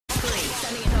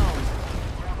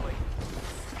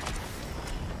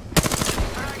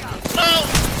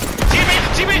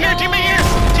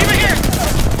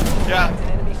Yeah.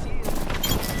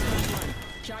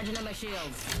 Charging on my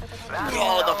shields.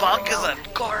 Oh, the vodka's a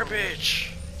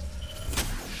garbage.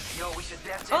 Yo, we should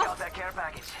def check out that care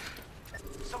package.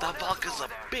 The vodka's a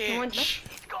bitch.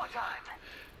 It's go time.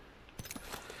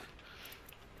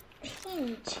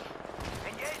 Hinge.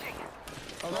 Engaging.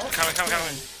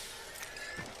 Coming.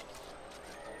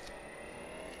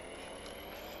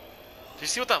 Do you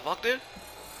see what that fuck did?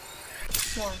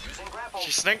 One.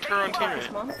 She snaked her own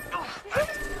teammate. Mom.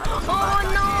 Oh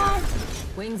no!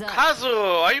 Wings up.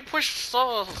 Kazu, why you push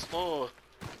so slow?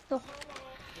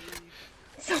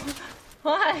 So,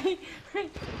 why?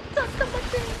 That's the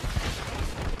thing.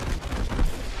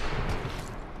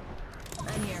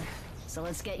 I'm here. So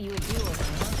let's get you a duel,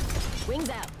 huh? Wings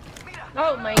out.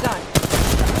 Oh my god.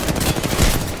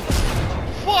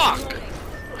 Fuck!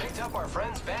 Picked up our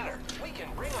friend's banner. We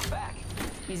can bring him back.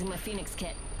 Using my Phoenix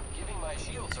kit. Giving my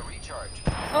shields a recharge.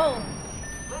 Oh.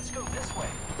 Let's go this way.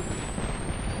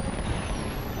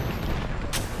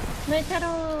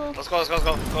 Metaro. Let's go.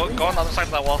 Go on the other side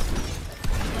of that wall.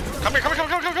 Come here.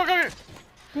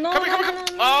 No, Come.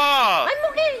 Ah!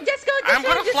 I'm okay. Just go. I'm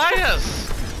gonna fly us.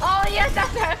 Oh yes,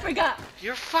 that's right. I forgot.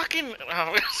 You're fucking.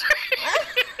 I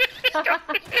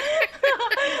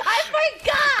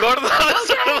forgot. Go to the other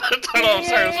side of the tunnel. I'm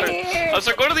sorry. Here. I'm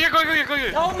sorry. Go to the. Go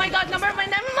here. Oh my god, never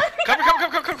mind. Come.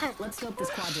 Let's scope this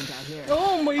quadrant out here.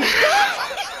 Oh my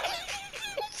god.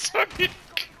 Sorry.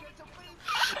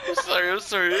 I'm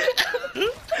sorry.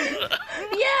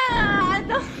 Yeah,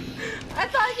 I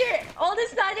thought your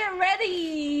oldest not yet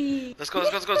ready. Let's go.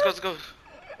 Let's go. Alert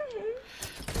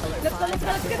Let's go.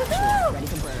 Ready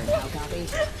for burn. How copy?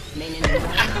 Main enemy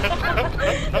down.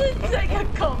 It's like a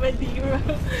comedy, bro. I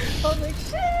was like,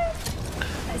 shit.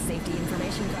 A safety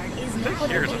information card is not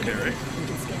Here is okay, right? We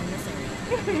can scan this area.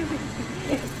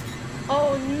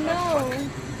 Oh no.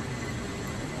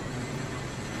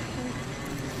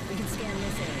 We can scan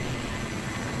this area.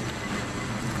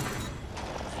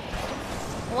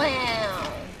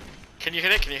 Wow. Can you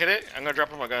hit it? I'm gonna drop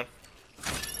him my gun.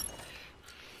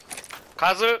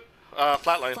 Kazu,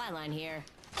 flatline. Flatline here.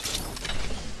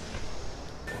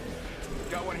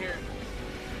 Got one here.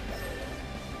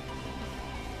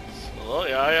 Oh,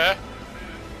 yeah. Yeah.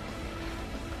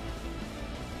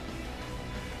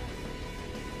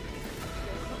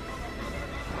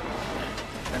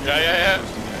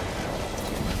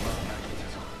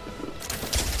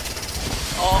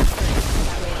 Oh.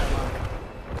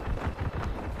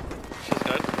 She's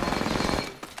dead.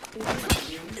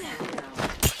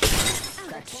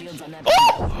 Got shields on that. Oh!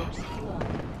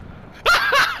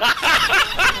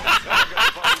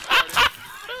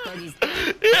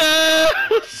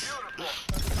 Yes!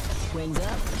 Wings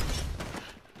up.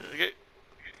 Okay.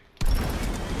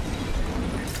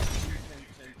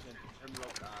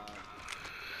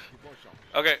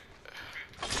 Okay.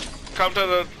 Come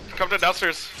to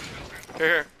downstairs.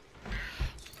 Here.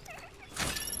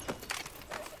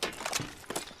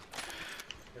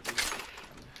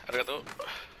 Arigato.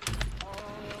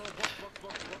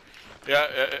 Yeah.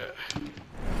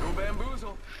 No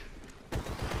bamboozle.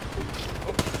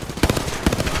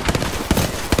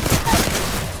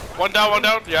 One down.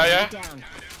 Yeah. Down.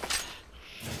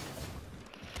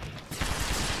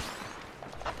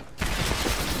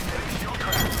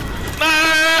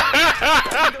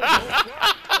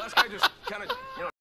 Last guy just kind of